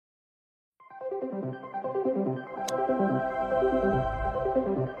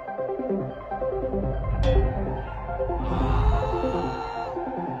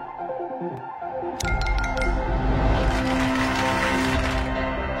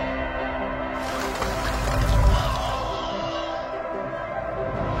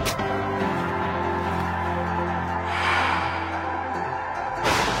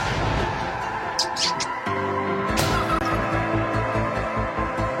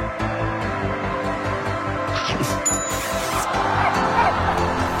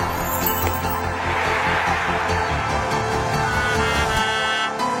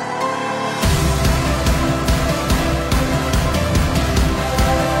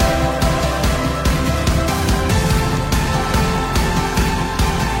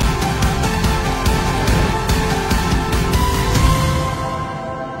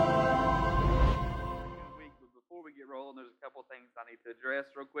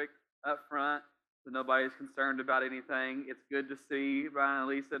Nobody's concerned about anything. It's good to see Brian and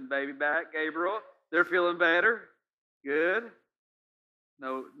Lisa and baby back. Gabriel, they're feeling better. Good.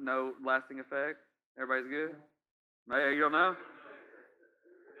 No lasting effect. Everybody's good. Hey, you don't know?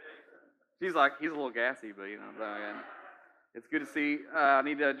 She's like, he's a little gassy, but it's good to see. I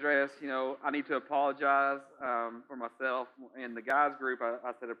need to address, I need to apologize for myself. In the guys group,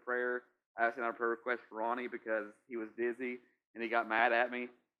 I said a prayer. I sent out a prayer request for Ronnie because he was dizzy and he got mad at me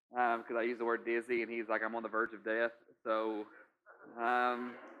because I used the word dizzy and he's like, I'm on the verge of death. So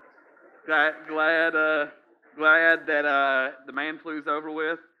glad that the man flu's over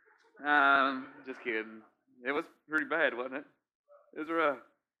with. Just kidding. It was pretty bad, wasn't it? It was rough.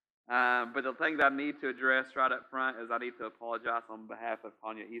 But the thing that I need to address right up front is I need to apologize on behalf of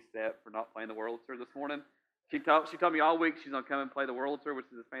Tanya Estep for not playing the World Tour this morning. She told me all week she's going to come and play the World Tour, which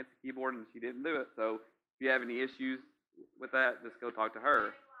is a fancy keyboard, and she didn't do it. So if you have any issues with that, just go talk to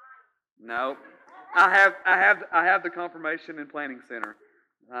her. No, I have the confirmation in Planning Center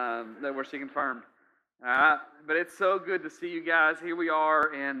that where she confirmed. But it's so good to see you guys. Here we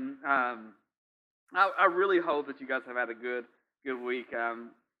are, and I really hope that you guys have had a good week. In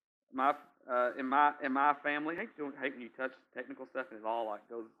my family, I hate when you touch technical stuff and it all like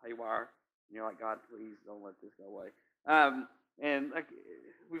goes haywire. And you're like, God, please don't let this go away. And like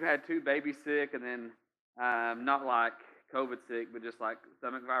we've had 2 babies sick, and then not like COVID sick, but just like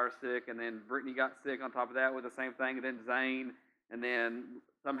stomach virus sick, and then Brittany got sick on top of that with the same thing, and then Zane, and then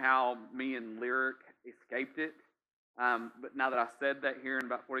somehow me and Lyric escaped it. But now that I said that here in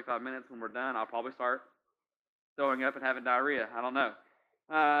about 45 minutes when we're done, I'll probably start throwing up and having diarrhea. I don't know.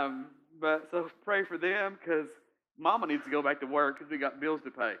 But so pray for them because Mama needs to go back to work because we got bills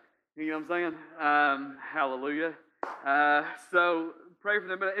to pay. You know what I'm saying? Hallelujah. So pray for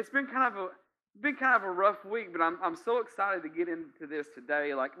them. But it's been kind of a rough week. But I'm so excited to get into this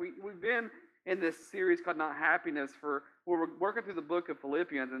today. Like we've been in this series called Not Happiness where we're working through the book of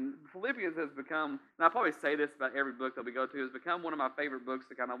Philippians, and Philippians has become, and I probably say this about every book that we go to, has become one of my favorite books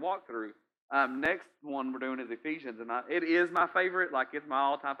to kind of walk through. Next one we're doing is Ephesians, and it is my favorite. Like it's my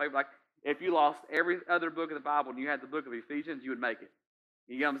all-time favorite. Like if you lost every other book of the Bible and you had the book of Ephesians, you would make it.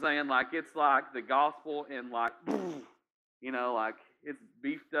 You know what I'm saying? Like it's like the gospel and like, like it's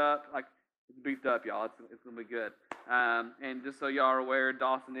beefed up. Like it's beefed up, y'all. It's gonna be good. And just so y'all are aware,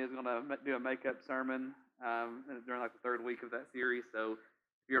 Dawson is gonna do a makeup sermon during like the 3rd week of that series. So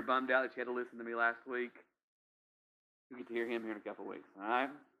if you're bummed out that you had to listen to me last week, you get to hear him here in a couple of weeks. All right.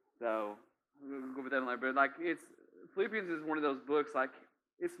 So we'll go with that later. But like Philippians is one of those books. Like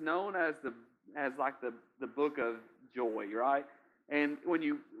it's known as the book of joy, right? And when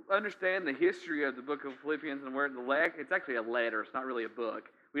you understand the history of the book of Philippians and where it's actually a letter. It's not really a book.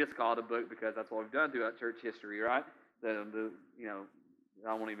 We just call it a book because that's what we've done throughout church history, right? I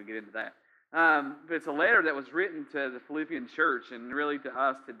won't even get into that. But it's a letter that was written to the Philippian church and really to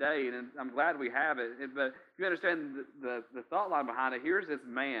us today, and I'm glad we have it. But if you understand the thought line behind it, here's this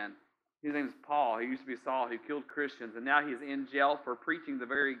man. His name is Paul. He used to be Saul, who killed Christians, and now he's in jail for preaching the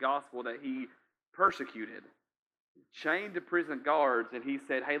very gospel that he persecuted. Chained to prison guards, and he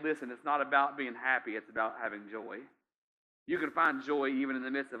said, hey, listen, it's not about being happy, it's about having joy. You can find joy even in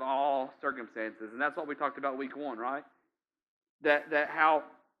the midst of all circumstances, and that's what we talked about week 1, right? That how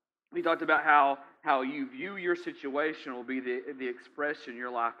we talked about how you view your situation will be the expression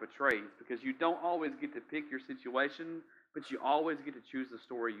your life portrays, because you don't always get to pick your situation, but you always get to choose the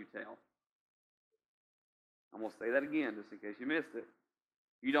story you tell. I'm going to say that again just in case you missed it.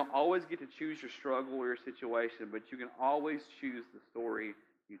 You don't always get to choose your struggle or your situation, but you can always choose the story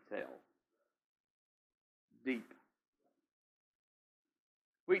you tell. Deep.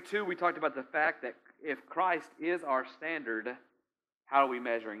 Week 2, we talked about the fact that if Christ is our standard, how are we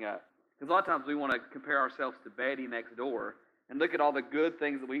measuring up? Because a lot of times we want to compare ourselves to Betty next door and look at all the good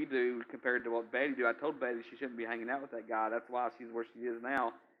things that we do compared to what Betty do. I told Betty she shouldn't be hanging out with that guy. That's why she's where she is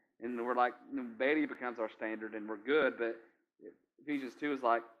now. And we're like, Betty becomes our standard and we're good. But Ephesians 2 is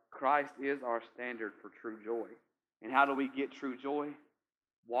like, Christ is our standard for true joy. And how do we get true joy?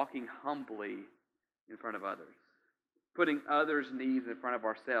 Walking humbly in front of others. Putting others' needs in front of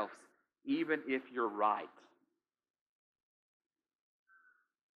ourselves, even if you're right.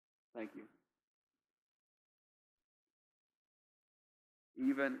 Thank you.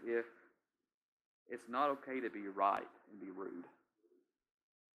 Even if it's not okay to be right and be rude.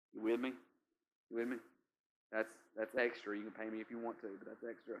 You with me? You with me? That's extra. You can pay me if you want to, but that's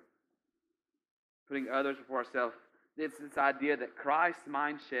extra. Putting others before ourselves. It's this idea that Christ's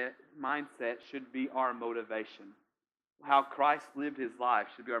mindset should be our motivation. How Christ lived his life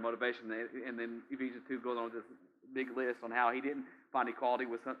should be our motivation. And then Ephesians 2 goes on with this big list on how he didn't find equality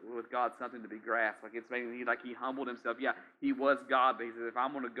with God something to be grasped. Like it's making he humbled himself. Yeah, he was God, but he said, if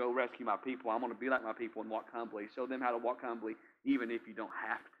I'm going to go rescue my people, I'm going to be like my people and walk humbly. Show them how to walk humbly, even if you don't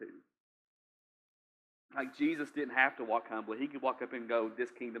have to. Like Jesus didn't have to walk humbly. He could walk up and go,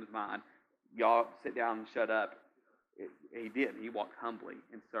 this kingdom's mine. Y'all sit down and shut up. He did. He walked humbly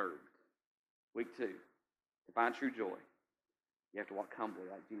and served. Week 2. To find true joy, you have to walk humbly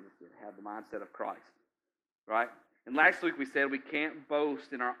like Jesus did. Have the mindset of Christ. Right? And last week we said we can't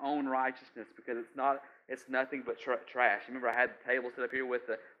boast in our own righteousness because it's nothing but trash. Remember I had the table set up here with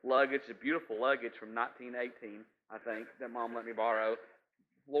the luggage, the beautiful luggage from 1918, I think, that Mom let me borrow.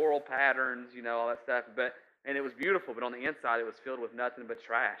 Floral patterns, all that stuff. And it was beautiful, but on the inside it was filled with nothing but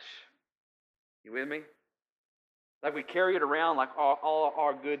trash. You with me? Like we carry it around like all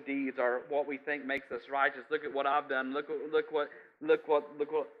our good deeds are what we think makes us righteous. Look at what I've done. Look what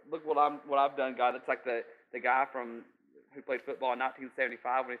I've done, God. It's like the guy who played football in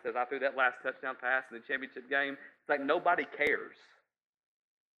 1975 when he says, I threw that last touchdown pass in the championship game. It's like nobody cares.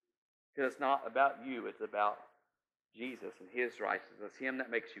 Because it's not about you, it's about Jesus and his righteousness. It's him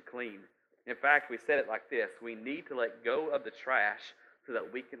that makes you clean. In fact, we said it like this. We need to let go of the trash so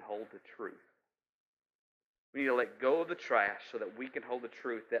that we can hold the truth. We need to let go of the trash so that we can hold the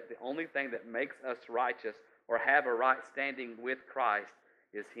truth that the only thing that makes us righteous or have a right standing with Christ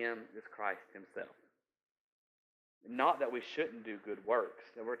is Christ himself. Not that we shouldn't do good works.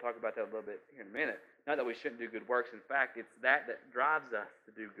 And we're going to talk about that a little bit here in a minute. Not that we shouldn't do good works. In fact, it's that drives us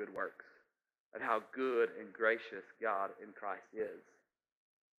to do good works. Of how good and gracious God in Christ is.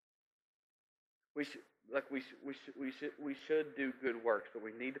 We should do good works, but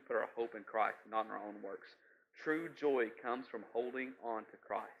we need to put our hope in Christ, not in our own works. True joy comes from holding on to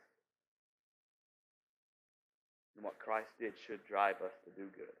Christ. And what Christ did should drive us to do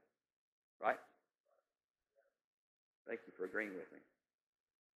good. Right? Thank you for agreeing with me.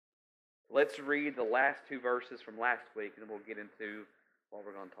 Let's read the last 2 verses from last week, and then we'll get into what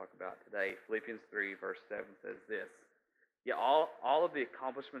we're going to talk about today. Philippians 3, verse 7 says this. Yet all of the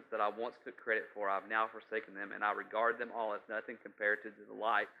accomplishments that I once took credit for, I've now forsaken them, and I regard them all as nothing compared to the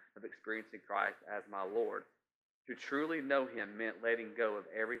delight of experiencing Christ as my Lord. To truly know him meant letting go of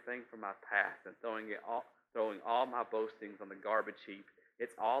everything from my past and throwing all my boastings on the garbage heap.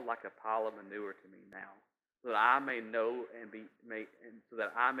 It's all like a pile of manure to me now, so that I may know so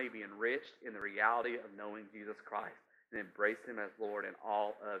that I may be enriched in the reality of knowing Jesus Christ and embrace him as Lord in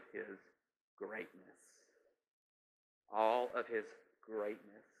all of his greatness. All of his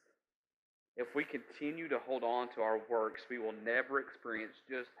greatness. If we continue to hold on to our works, we will never experience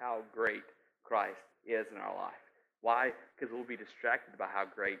just how great Christ is in our life. Why? Because we'll be distracted by how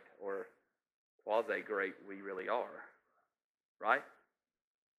great or quasi-great we really are. Right?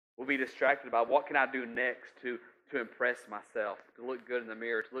 We'll be distracted by what can I do next to impress myself, to look good in the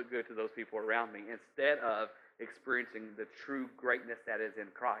mirror, to look good to those people around me, instead of experiencing the true greatness that is in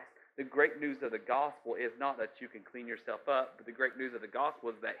Christ. The great news of the gospel is not that you can clean yourself up, but the great news of the gospel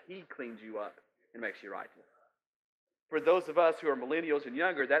is that he cleans you up and makes you righteous. For those of us who are millennials and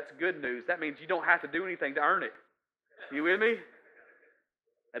younger, that's good news. That means you don't have to do anything to earn it. You with me?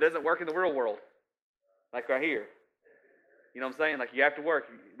 That doesn't work in the real world. Like right here. You know what I'm saying? Like you have to work.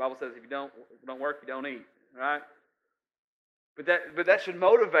 The Bible says if you don't work, you don't eat. Right? But that should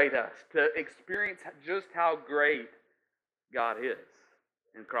motivate us to experience just how great God is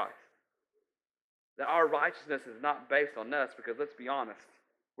in Christ. That our righteousness is not based on us, because let's be honest,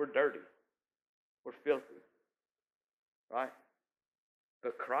 we're dirty. We're filthy. Right?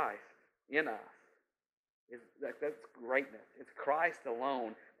 But Christ in us, that's greatness. It's Christ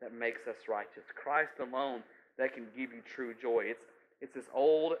alone that makes us righteous. Christ alone that can give you true joy. It's this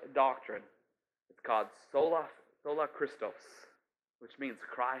old doctrine. It's called sola Christos, which means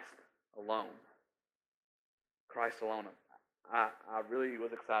Christ alone. Christ alone. I really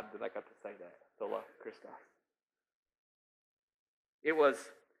was excited that I got to say that. Sola Christus. It was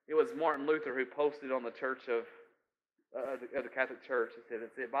Martin Luther who posted on the church of the Catholic Church.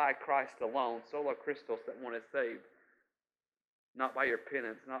 It said, by Christ alone, sola Christus, that one is saved. Not by your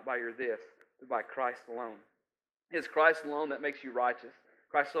penance, not by your this, but by Christ alone. It's Christ alone that makes you righteous.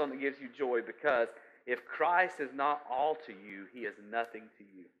 Christ alone that gives you joy, because if Christ is not all to you, he is nothing to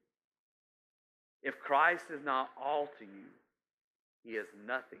you. If Christ is not all to you, he is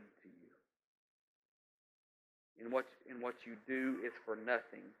nothing to you. And what you do is for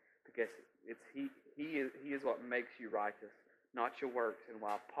nothing, because it's he is what makes you righteous, not your works. And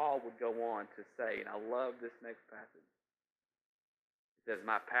while Paul would go on to say, and I love this next passage, it says,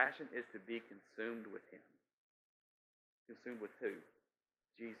 my passion is to be consumed with him. Consumed with who?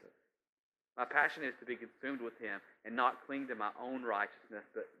 Jesus. My passion is to be consumed with him and not cling to my own righteousness,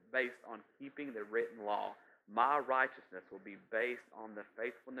 but based on keeping the written law. My righteousness will be based on the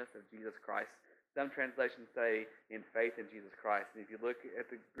faithfulness of Jesus Christ. Some translations say in faith in Jesus Christ. And if you look at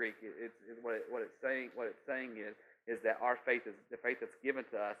the Greek, what it's saying is that our faith is the faith that's given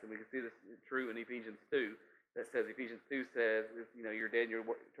to us, and we can see this true in Ephesians 2. That says, Ephesians 2 says, you're dead in your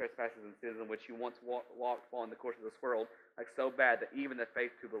trespasses and sins in which you once walked upon the course of this world, like so bad that even the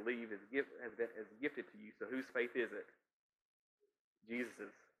faith to believe is gifted to you. So whose faith is it?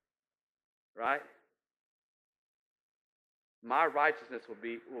 Jesus's. Right? My righteousness will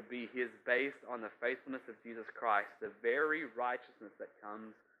be his, based on the faithfulness of Jesus Christ, the very righteousness that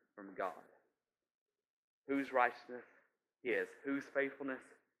comes from God. Whose righteousness? His. Whose faithfulness?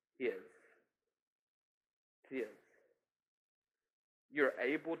 His. His. You're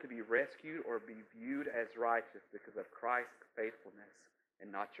able to be rescued or be viewed as righteous because of Christ's faithfulness and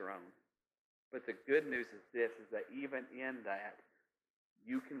not your own. But the good news is this, is that even in that,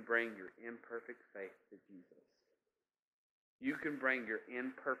 you can bring your imperfect faith to Jesus. You can bring your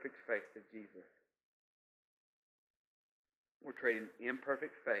imperfect faith to Jesus. We're trading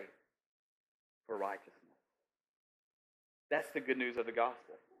imperfect faith for righteousness. That's the good news of the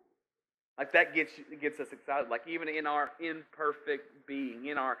gospel. Like that gets us excited. Like even in our imperfect being,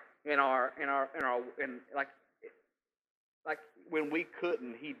 like when we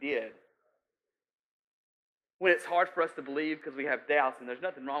couldn't, he did. When it's hard for us to believe because we have doubts, and there's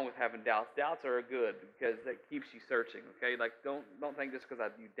nothing wrong with having doubts. Doubts are good because it keeps you searching. Okay, like don't think just because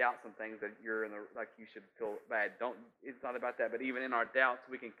you doubt some things that you're you should feel bad. It's not about that. But even in our doubts,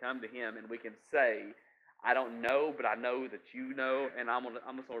 we can come to him and we can say, I don't know, but I know that you know, and I'm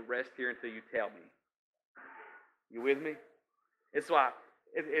just gonna rest here until you tell me. You with me? It's why,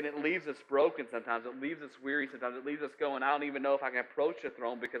 and it leaves us broken sometimes. It leaves us weary sometimes. It leaves us going, I don't even know if I can approach the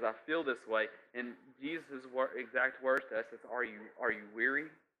throne because I feel this way. And Jesus' exact words to us is, are you weary?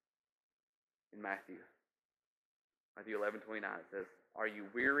 In Matthew 11:29 it says, are you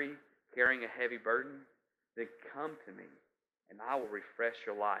weary, carrying a heavy burden? Then come to me, and I will refresh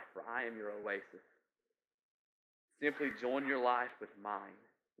your life, for I am your oasis. Simply join your life with mine.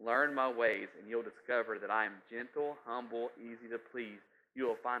 Learn my ways, and you'll discover that I am gentle, humble, easy to please. You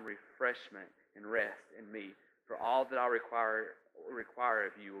will find refreshment and rest in me. For all that I require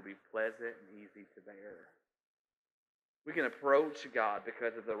of you will be pleasant and easy to bear. We can approach God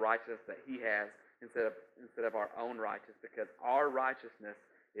because of the righteousness that he has instead of our own righteousness, because our righteousness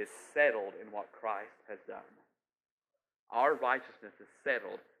is settled in what Christ has done. Our righteousness is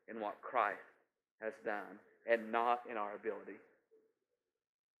settled in what Christ has done, and not in our ability.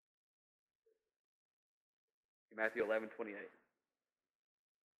 Matthew 11:28.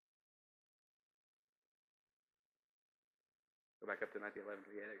 Go back up to Matthew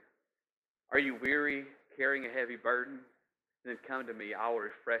 11:28. Are you weary, carrying a heavy burden? Then come to me, I will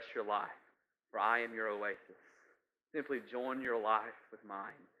refresh your life, for I am your oasis. Simply join your life with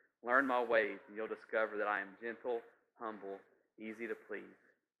mine. Learn my ways, and you'll discover that I am gentle, humble, easy to please.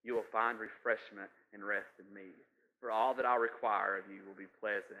 You will find refreshment and rest in me. For all that I require of you will be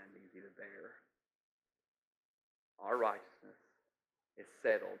pleasant and easy to bear. Our righteousness is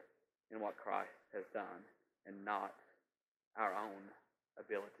settled in what Christ has done and not our own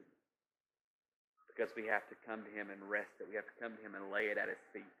ability. Because we have to come to him and rest it. We have to come to him and lay it at his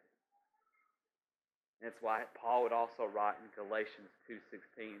feet. And it's why Paul would also write in Galatians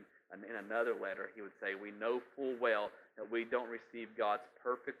 2:16, and in another letter, he would say, we know full well that we don't receive God's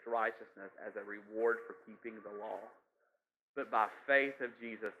perfect righteousness as a reward for keeping the law. But by faith of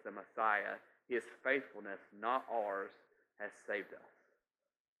Jesus, the Messiah, his faithfulness, not ours, has saved us.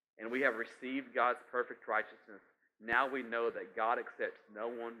 And we have received God's perfect righteousness. Now we know that God accepts no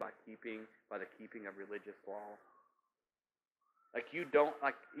one by the keeping of religious law. You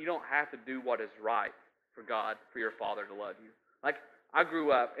don't have to do what is right for God, for your Father to love you. Like, I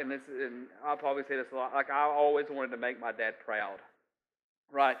grew up, and I'll probably say this a lot. Like, I always wanted to make my dad proud.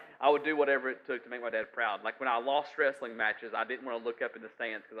 Right? I would do whatever it took to make my dad proud. Like when I lost wrestling matches, I didn't want to look up in the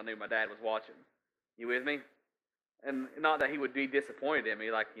stands because I knew my dad was watching. You with me? And not that he would be disappointed in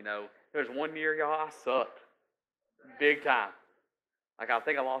me. Like, there's one year, y'all, I sucked. Big time. Like, I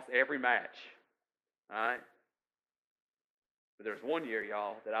think I lost every match. All right? But there's one year,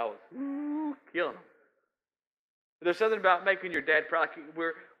 y'all, that I was killing them. But there's something about making your dad proud. Like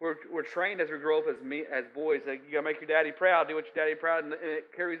we're trained as we grow up as boys. Like, you gotta make your daddy proud. Do what your daddy proud, and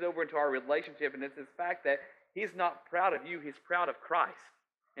it carries over into our relationship. And it's this fact that he's not proud of you; he's proud of Christ,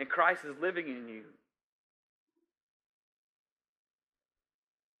 and Christ is living in you.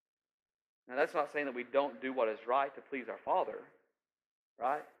 Now, that's not saying that we don't do what is right to please our Father,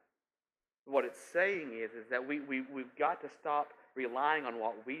 right? What it's saying is that we've got to stop relying on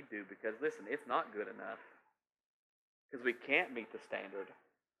what we do because, listen, it's not good enough. Because we can't meet the standard.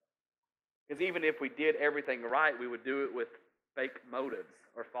 Because even if we did everything right, we would do it with fake motives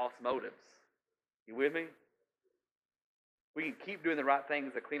or false motives. You with me? We can keep doing the right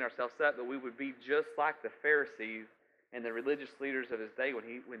things to clean ourselves up, but we would be just like the Pharisees and the religious leaders of his day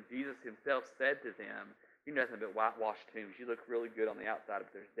when Jesus himself said to them, "You're nothing but whitewashed tombs. You look really good on the outside,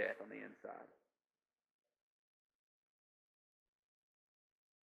 but there's death on the inside."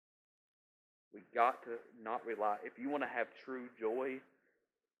 We got to not rely. If you want to have true joy,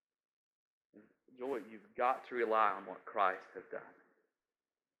 you've got to rely on what Christ has done.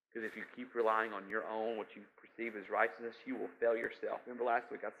 Because if you keep relying on your own, what you perceive as righteousness, you will fail yourself. Remember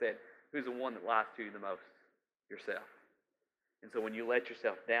last week I said, who's the one that lies to you the most? Yourself. And so when you let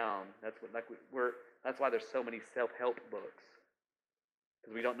yourself down, that's why there's so many self-help books.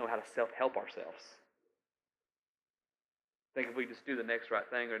 Because we don't know how to self-help ourselves. Think if we just do the next right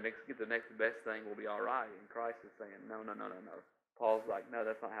thing or get the next best thing, we'll be all right. And Christ is saying, no. Paul's like, no,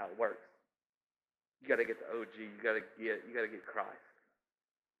 that's not how it works. You got to get the OG. You got to get Christ.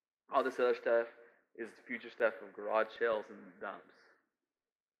 All this other stuff is future stuff of garage sales and dumps.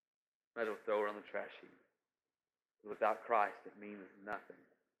 Might as well throw it on the trash heap. Without Christ, it means nothing.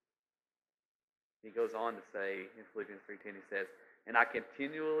 He goes on to say in Philippians 3:10, he says, "And I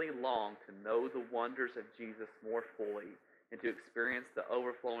continually long to know the wonders of Jesus more fully and to experience the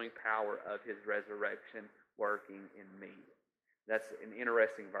overflowing power of his resurrection working in me." That's an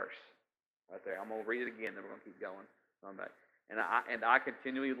interesting verse right there. I'm going to read it again, then we're going to keep going. Back. And I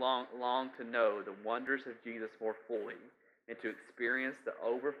continually long to know the wonders of Jesus more fully and to experience the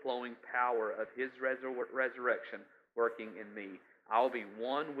overflowing power of his resurrection working in me. I'll be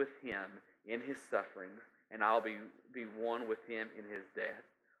one with him in his sufferings, and I'll be one with him in his death.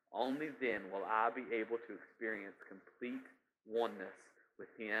 Only then will I be able to experience complete oneness with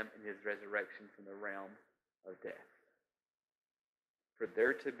him in his resurrection from the realm of death. For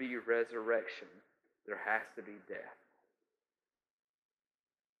there to be resurrection, there has to be death.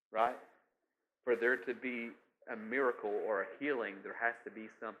 Right? For there to be a miracle or a healing, there has to be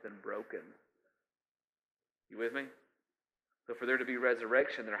something broken. You with me? So for there to be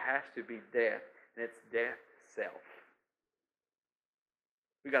resurrection, there has to be death, and it's death to self.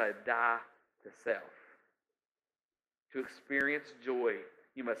 We got to die to self. To experience joy,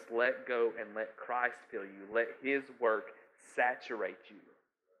 you must let go and let Christ fill you. Let his work saturate you.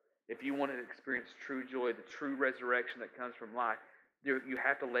 If you want to experience true joy, the true resurrection that comes from life, you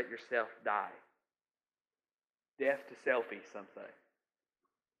have to let yourself die. Death to selfie, some say.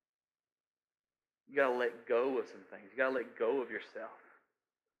 You got to let go of some things. You got to let go of yourself.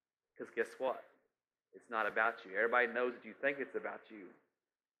 Because guess what? It's not about you. Everybody knows that you think it's about you.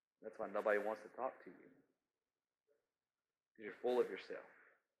 That's why nobody wants to talk to you. Because you're full of yourself.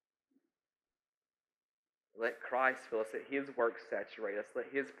 Let Christ fill us. Let his work saturate us. Let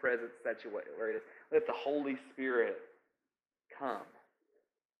his presence saturate us. Let the Holy Spirit come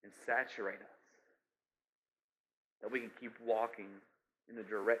and saturate us. That we can keep walking in the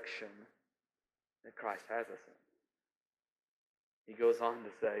direction that Christ has us in. He goes on to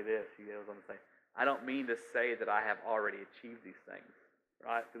say this. He goes on to say, I don't mean to say that I have already achieved these things.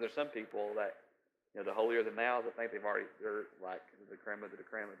 Right? Because there's some people that, the holier than thou, that think they're like the creme of the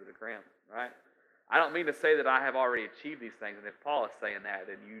creme of the creme. Right? I don't mean to say that I have already achieved these things. And if Paul is saying that,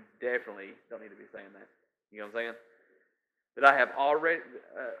 then you definitely don't need to be saying that. You know what I'm saying? That I have already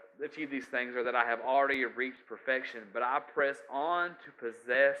achieved these things, or that I have already reached perfection, but I press on to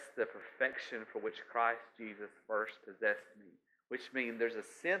possess the perfection for which Christ Jesus first possessed me. Which means there's a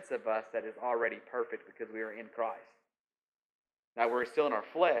sense of us that is already perfect because we are in Christ. Now we're still in our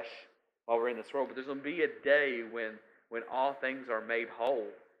flesh while we're in this world, but there's going to be a day when when all things are made whole.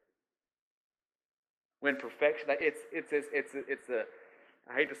 When perfection, it's a.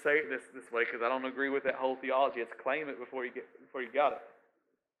 I hate to say it this way because I don't agree with that whole theology. It's claim it before you got it.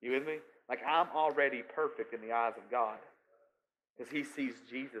 You with me? Like I'm already perfect in the eyes of God because He sees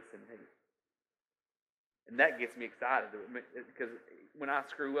Jesus in me, and that gets me excited because when I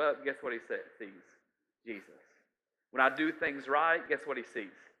screw up, guess what He sees? Jesus. When I do things right, guess what He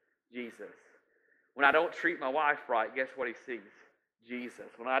sees? Jesus. When I don't treat my wife right, guess what He sees?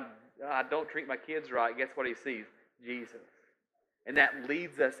 Jesus. When I don't treat my kids right, guess what He sees? Jesus. And that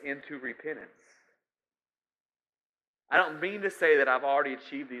leads us into repentance. I don't mean to say that I've already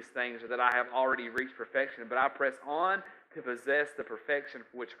achieved these things or that I have already reached perfection, but I press on to possess the perfection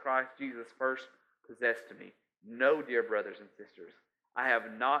for which Christ Jesus first possessed to me. No, dear brothers and sisters, I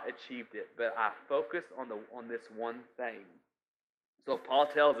have not achieved it, but I focus on this one thing. So Paul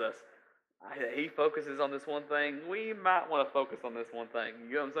tells us, he focuses on this one thing. We might want to focus on this one thing.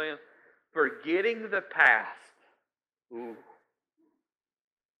 You know what I'm saying? Forgetting the past. Ooh,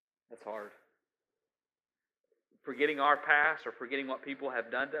 that's hard. Forgetting our past or forgetting what people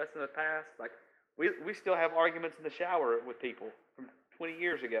have done to us in the past. Like, we still have arguments in the shower with people from 20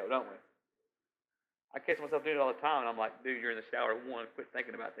 years ago, don't we? I catch myself doing it all the time, and I'm like, dude, you're in the shower. One, quit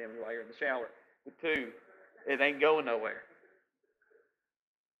thinking about them while you're in the shower. But two, it ain't going nowhere.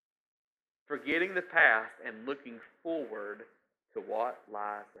 Forgetting the past and looking forward to what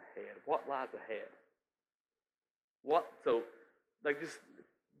lies ahead. What lies ahead? So, just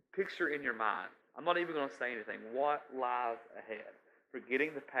picture in your mind. I'm not even going to say anything. What lies ahead?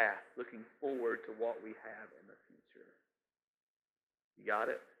 Forgetting the past, looking forward to what we have in the future. You got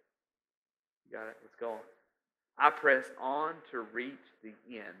it? You got it? Let's go on. I press on to reach the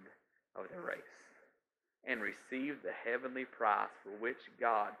end of the race and receive the heavenly prize for which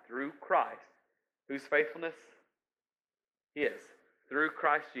God, through Christ, whose faithfulness? His. Through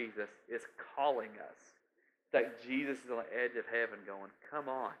Christ Jesus is calling us. It's like Jesus is on the edge of heaven going, come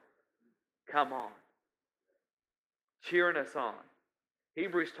on. Come on. Cheering us on.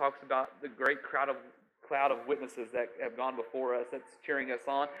 Hebrews talks about the great cloud of witnesses that have gone before us that's cheering us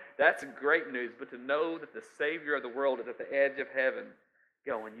on. That's great news. But to know that the Savior of the world is at the edge of heaven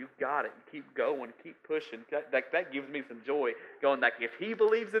going, you got it. You keep going. Keep pushing. That gives me some joy. Going, like, if He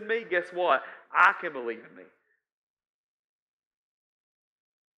believes in me, guess what? I can believe in me.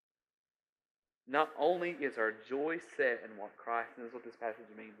 Not only is our joy set in what Christ, and this is what this passage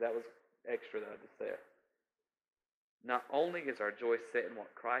means. That was extra that I just said. Not only is our joy set in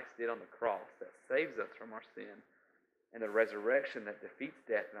what Christ did on the cross that saves us from our sin and the resurrection that defeats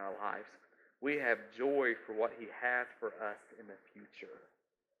death in our lives, we have joy for what He has for us in the future.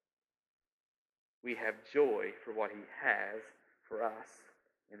 We have joy for what He has for us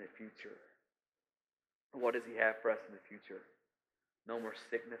in the future. What does He have for us in the future? No more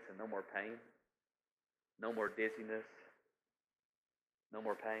sickness and no more pain. No more dizziness. No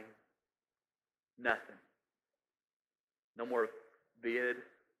more pain. Nothing. No more bid.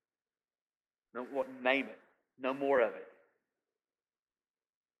 Name it. No more of it.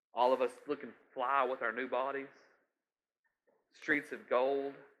 All of us looking fly with our new bodies. Streets of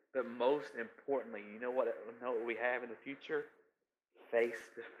gold. But most importantly, you know what we have in the future?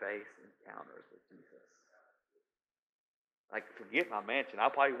 Face-to-face encounters with Jesus. Like, forget my mansion. I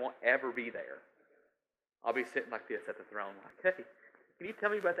probably won't ever be there. I'll be sitting like this at the throne, like, hey, can you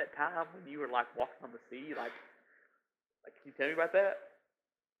tell me about that time when you were like walking on the sea? Like, can you tell me about that?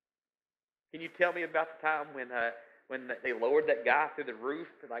 Can you tell me about the time when they lowered that guy through the roof?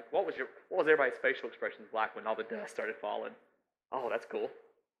 Like, what was everybody's facial expressions like when all the dust started falling? Oh, that's cool.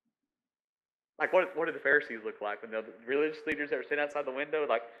 Like, what did the Pharisees look like when the religious leaders that were sitting outside the window,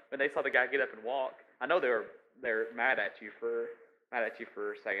 like when they saw the guy get up and walk? I know they're mad at you for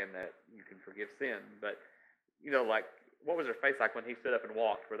saying that you can forgive sin, but like, what was their face like when He stood up and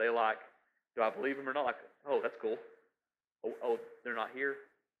walked? Were they like, do I believe Him or not? Like, oh, that's cool. Oh, they're not here?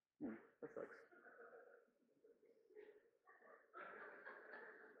 Ooh, that sucks.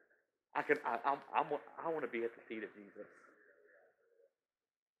 I want to be at the feet of Jesus.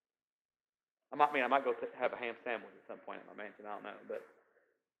 I might go have a ham sandwich at some point at my mansion. I don't know, but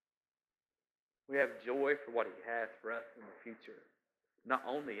we have joy for what He has for us in the future, not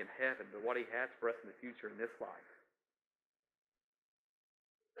only in heaven, but what He has for us in the future in this life.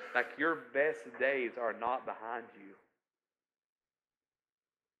 Like, your best days are not behind you.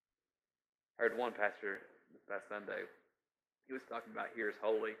 I heard one pastor this past Sunday. He was talking about here is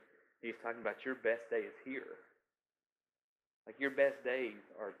holy. He's talking about your best day is here. Like, your best days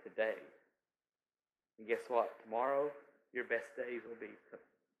are today. And guess what? Tomorrow, your best days will be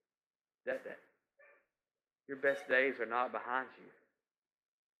that day. Your best days are not behind you.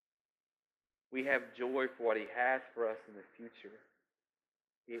 We have joy for what He has for us in the future.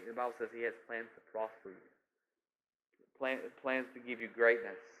 The Bible says He has plans to prosper you, plans to give you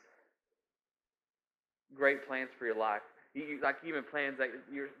greatness, great plans for your life. Like even plans that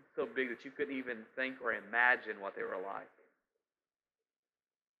you're so big that you couldn't even think or imagine what they were like.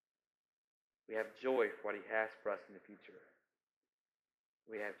 We have joy for what He has for us in the future.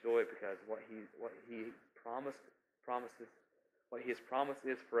 We have joy because what He promises, what His promise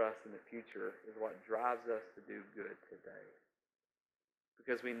is for us in the future is what drives us to do good today.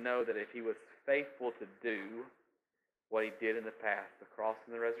 Because we know that if He was faithful to do what He did in the past, the cross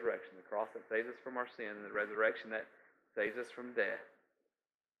and the resurrection, the cross that saves us from our sin, and the resurrection that saves us from death,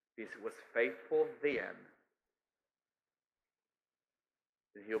 if He was faithful then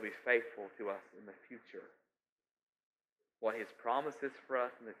He'll be faithful to us in the future. What His promise is for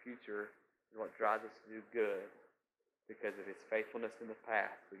us in the future is what drives us to do good. Because of His faithfulness in the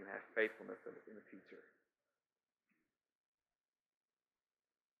past, we can have faithfulness in the future.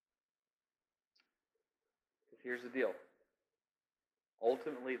 Because here's the deal.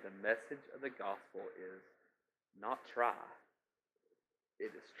 Ultimately, the message of the gospel is not try,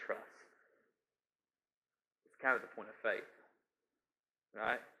 it is trust. It's kind of the point of faith.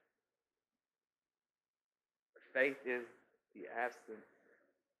 Right? Faith is the absence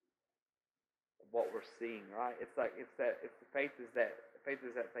of what we're seeing, right? Faith is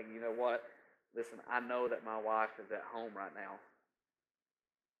that thing, you know what? Listen, I know that my wife is at home right now.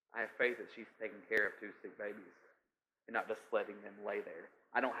 I have faith that she's taking care of 2 sick babies and not just letting them lay there.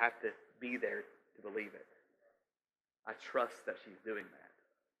 I don't have to be there to believe it. I trust that she's doing that.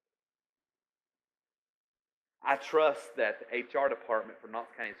 I trust that the HR department for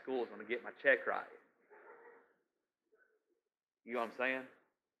Knox County School is going to get my check right. You know what I'm saying?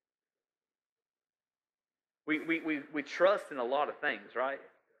 We trust in a lot of things, right?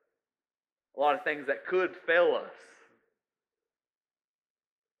 A lot of things that could fail us.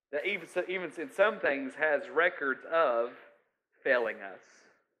 That even in some things has records of failing us.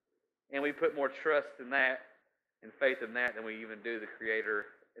 And we put more trust in that and faith in that than we even do the Creator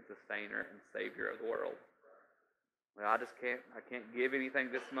and Sustainer and Savior of the world. Well, I can't give anything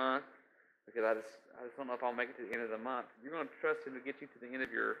this month because I just don't know if I'll make it to the end of the month. You're going to trust Him to get you to the end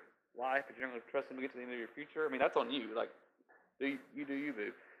of your life, but you're not going to trust Him to get to the end of your future. I mean, that's on you. Like, do you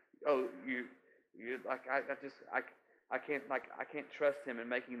boo? Oh, you like I can't trust Him in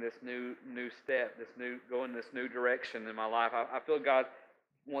making this new step, going this new direction in my life. I feel God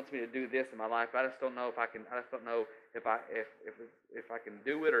wants me to do this in my life, but I just don't know if I can. I just don't know if I can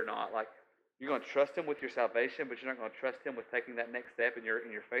do it or not. Like, you're going to trust Him with your salvation, but you're not going to trust Him with taking that next step in your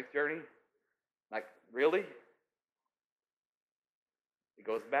faith journey? Like, really? It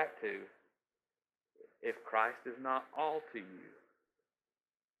goes back to, if Christ is not all to you,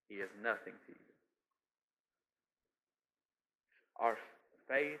 He is nothing to you. Our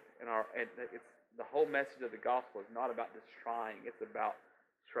faith and it's the whole message of the gospel is not about just trying, it's about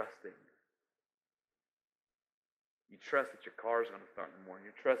trusting. You trust that your car is going to start in the morning.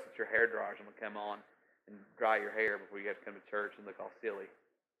 You trust that your hair dryer is going to come on and dry your hair before you have to come to church and look all silly.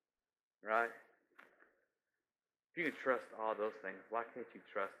 Right? If you can trust all those things, why can't you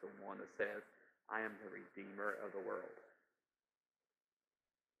trust the one that says, I am the Redeemer of the world?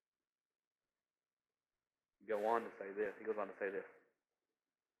 He goes on to say this.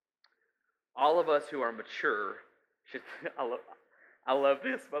 All of us who are mature should... I love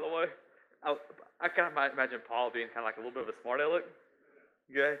this, by the way. I kind of imagine Paul being kind of like a little bit of a smart aleck.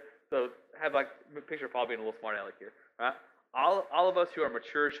 Okay? So picture Paul being a little smart aleck here. Right? All of us who are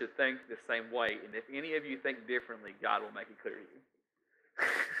mature should think the same way. And if any of you think differently, God will make it clear to you.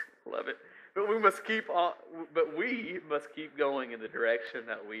 Love it. But we must keep going in the direction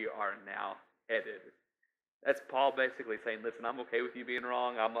that we are now headed. That's Paul basically saying, listen, I'm okay with you being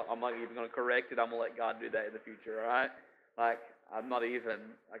wrong. I'm not even going to correct it. I'm going to let God do that in the future, all right? I'm not even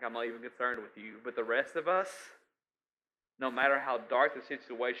concerned with you. But the rest of us, no matter how dark the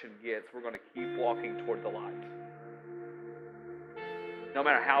situation gets, we're going to keep walking toward the light. No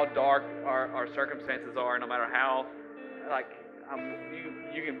matter how dark our circumstances are, no matter how,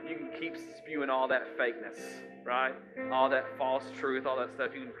 you can keep spewing all that fakeness, right? All that false truth, all that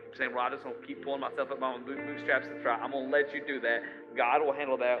stuff. You can keep saying, well, I just want to keep pulling myself up my own bootstraps. That's right. I'm going to let you do that. God will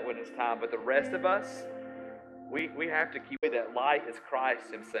handle that when it's time. But the rest of us, we have to keep that light is Christ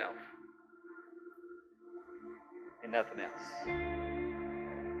Himself and nothing else.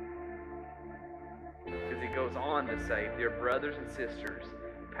 Because He goes on to say, dear brothers and sisters,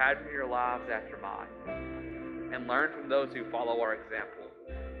 pattern your lives after mine and learn from those who follow our example.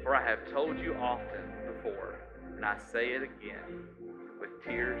 For I have told you often before, and I say it again with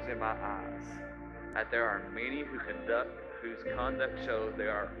tears in my eyes, that there are many whose conduct shows they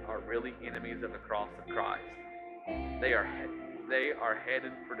are really enemies of the cross of Christ. They are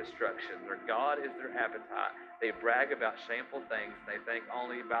headed for destruction. Their God is their appetite. They brag about shameful things. They think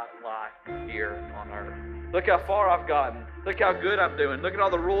only about life here on earth. Look how far I've gotten. Look how good I'm doing. Look at all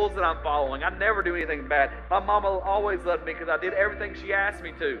the rules that I'm following. I never do anything bad. My mama always loved me because I did everything she asked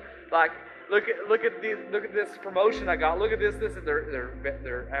me to. Like, look at this promotion I got. Look at this. This is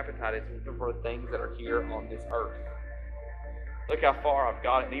their appetite is for things that are here on this earth. Look how far I've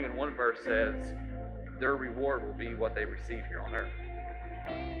got. And even one verse says, their reward will be what they receive here on earth.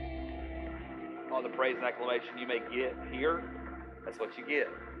 All the praise and acclamation you may get here, that's what you get.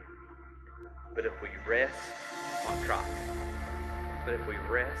 But if we rest on Christ, we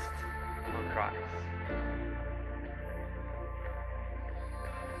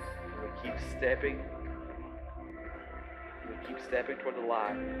keep stepping toward the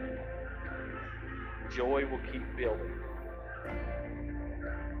light, joy will keep building.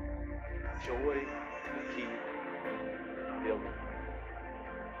 Joy will keep building.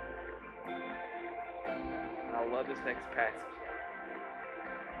 And I love this next passage.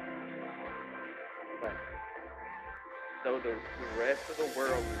 But though the rest of the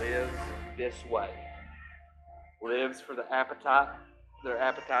world lives this way, lives for the appetite, their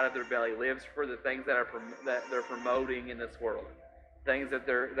appetite of their belly, lives for the things that they're promoting in this world, things that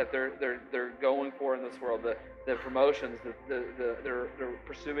they're going for in this world, the promotions, they're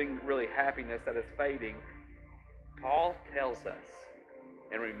pursuing really happiness that is fading. Paul tells us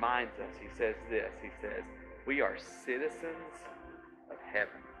and reminds us. He says this. He says, "We are citizens of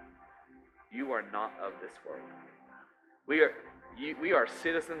heaven. You are not of this world. We are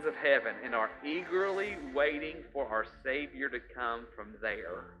citizens of heaven and are eagerly waiting for our Savior to come from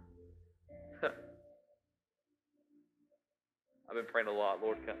there." I've been praying a lot.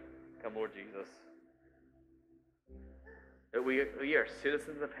 Lord, come, Lord Jesus. That we are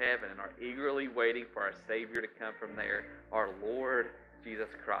citizens of heaven and are eagerly waiting for our Savior to come from there. Our Lord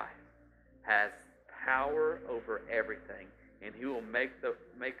Jesus Christ has power over everything, and He will make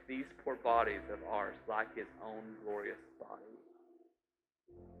these poor bodies of ours like His own glorious body.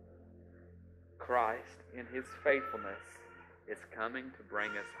 Christ, in His faithfulness, is coming to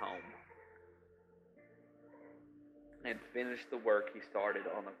bring us home and finish the work He started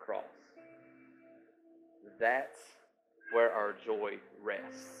on the cross. That's where our joy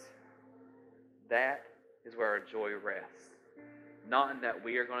rests. That is where our joy rests. Not in that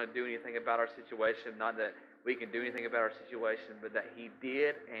we are going to do anything about our situation, not that we can do anything about our situation, but that He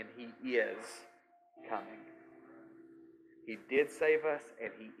did and He is coming. He did save us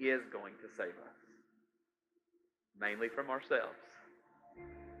and He is going to save us. Mainly from ourselves.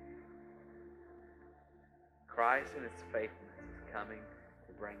 Christ in His faithfulness is coming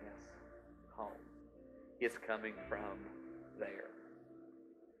to bring us home. It's coming from there.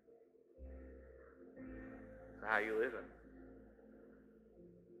 So how are you living?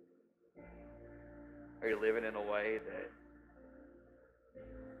 Are you living in a way that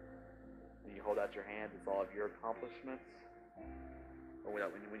when you hold out your hands, it's all of your accomplishments? Or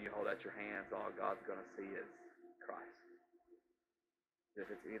when you hold out your hands, all God's going to see is Christ? If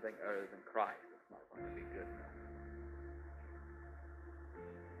it's anything other than Christ, it's not going to be good enough.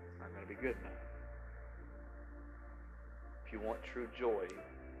 It's not going to be good enough. If you want true joy,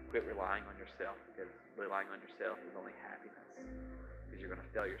 quit relying on yourself, because relying on yourself is only happiness, because you're going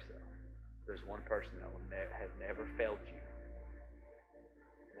to fail yourself. There's one person that has never failed you.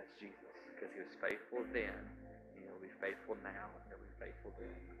 And that's Jesus, because He was faithful then, and He'll be faithful now, and He'll be faithful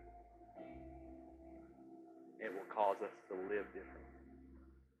then. It will cause us to live differently.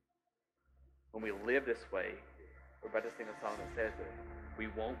 When we live this way, we're about to sing a song that says that we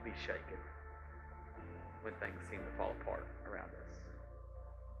won't be shaken when things seem to fall apart around us.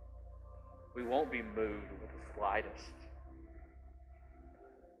 We won't be moved with the slightest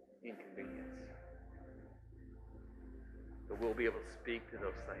inconvenience. But we'll be able to speak to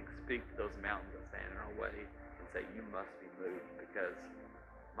those things, speak to those mountains that stand in our way, and say, "You must be moved, because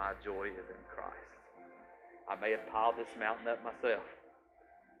my joy is in Christ." I may have piled this mountain up myself,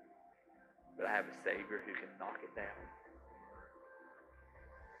 but I have a Savior who can knock it down.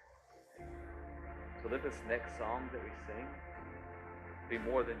 So let this next song that we sing be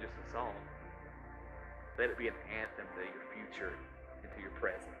more than just a song. Let it be an anthem to your future and to your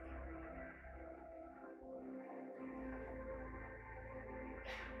present.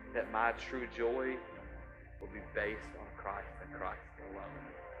 That my true joy will be based on Christ and Christ alone,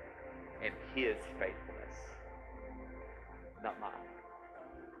 and His faithfulness, not mine.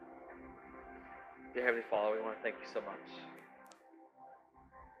 Dear Heavenly Father, we want to thank you so much.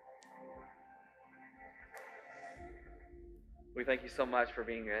 We thank you so much for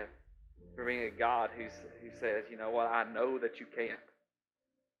being a God who says, you know what, I know that you can't.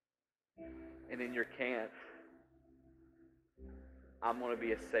 And in your can't, I'm going to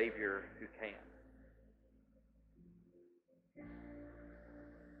be a Savior who can.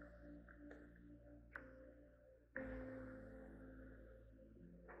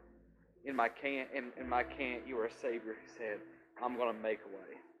 In my can't, you are a Savior who said, I'm going to make a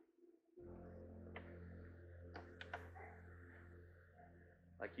way.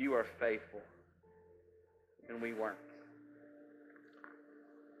 Like you are faithful, and we weren't.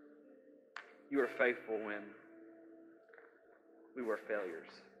 You were faithful when we were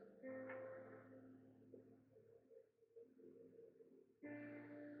failures.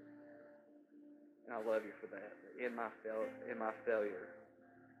 And I love you for that. In my failure,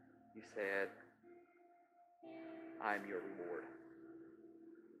 you said, I am your reward.